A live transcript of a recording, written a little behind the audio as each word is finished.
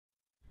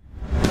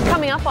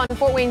Coming up on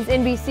Fort Wayne's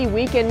NBC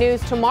Weekend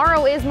News,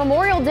 tomorrow is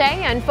Memorial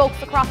Day and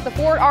folks across the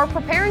fort are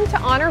preparing to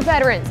honor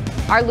veterans.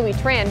 Our Louis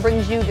Tran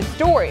brings you the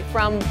story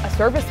from a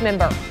service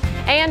member.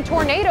 And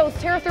tornadoes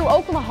tear through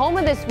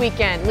Oklahoma this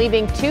weekend,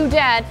 leaving 2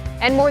 dead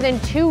and more than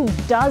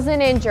 24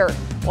 injured.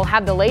 We'll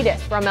have the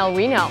latest from El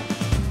Reno.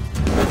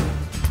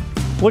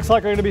 Looks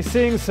like we're going to be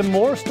seeing some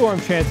more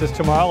storm chances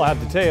tomorrow. I'll have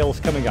details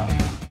coming up.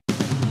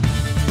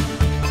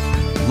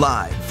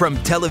 Live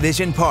from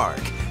Television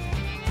Park,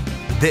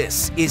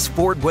 this is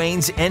Fort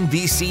Wayne's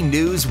NBC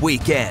News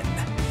Weekend.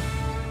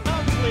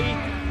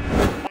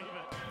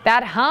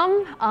 That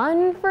hum,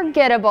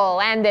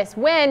 unforgettable, and this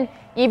win,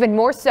 even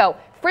more so.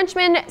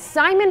 Frenchman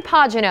Simon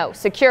Pagenaud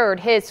secured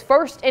his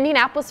first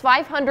Indianapolis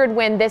 500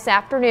 win this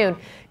afternoon.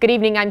 Good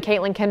evening, I'm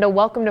Caitlin Kendall.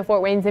 Welcome to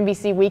Fort Wayne's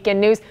NBC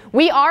Weekend News.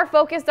 We are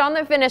focused on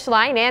the finish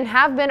line and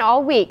have been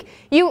all week.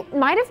 You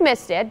might have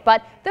missed it,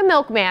 but the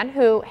milkman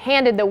who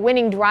handed the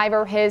winning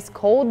driver his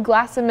cold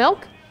glass of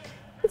milk,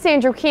 it's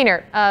Andrew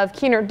Keener of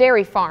Keener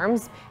Dairy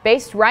Farms,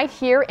 based right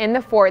here in the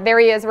fort. There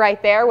he is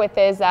right there with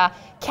his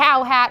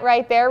cow hat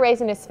right there,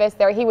 raising his fist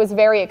there. He was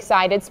very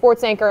excited.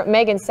 Sports anchor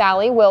Megan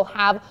Sally will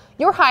have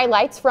your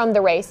highlights from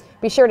the race.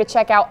 Be sure to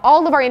check out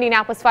all of our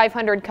Indianapolis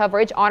 500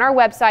 coverage on our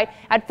website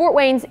at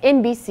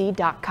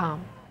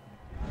fortwaynesnbc.com.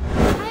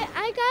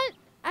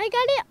 I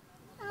got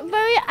it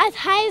very as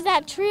high as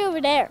that tree over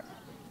there.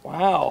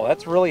 Wow,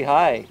 that's really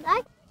high.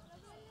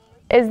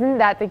 Isn't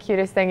that the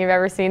cutest thing you've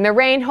ever seen? The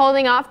rain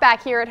holding off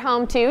back here at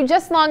home too,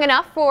 just long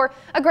enough for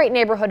a great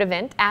neighborhood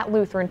event at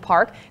Lutheran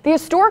Park. The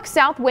historic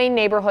South Wayne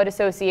Neighborhood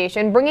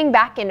Association bringing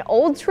back an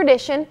old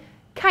tradition,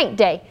 Kite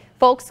Day.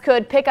 Folks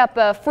could pick up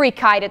a free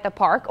kite at the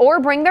park or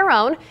bring their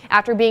own.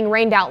 After being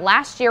rained out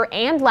last year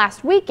and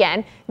last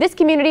weekend, this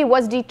community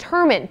was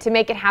determined to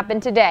make it happen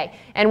today.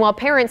 And while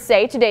parents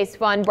say today's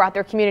fun brought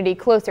their community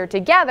closer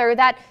together,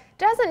 that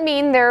doesn't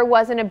mean there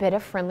wasn't a bit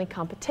of friendly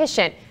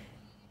competition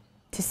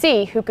to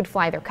see who could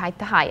fly their kite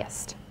the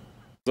highest.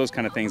 Those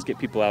kind of things get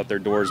people out their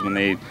doors when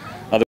they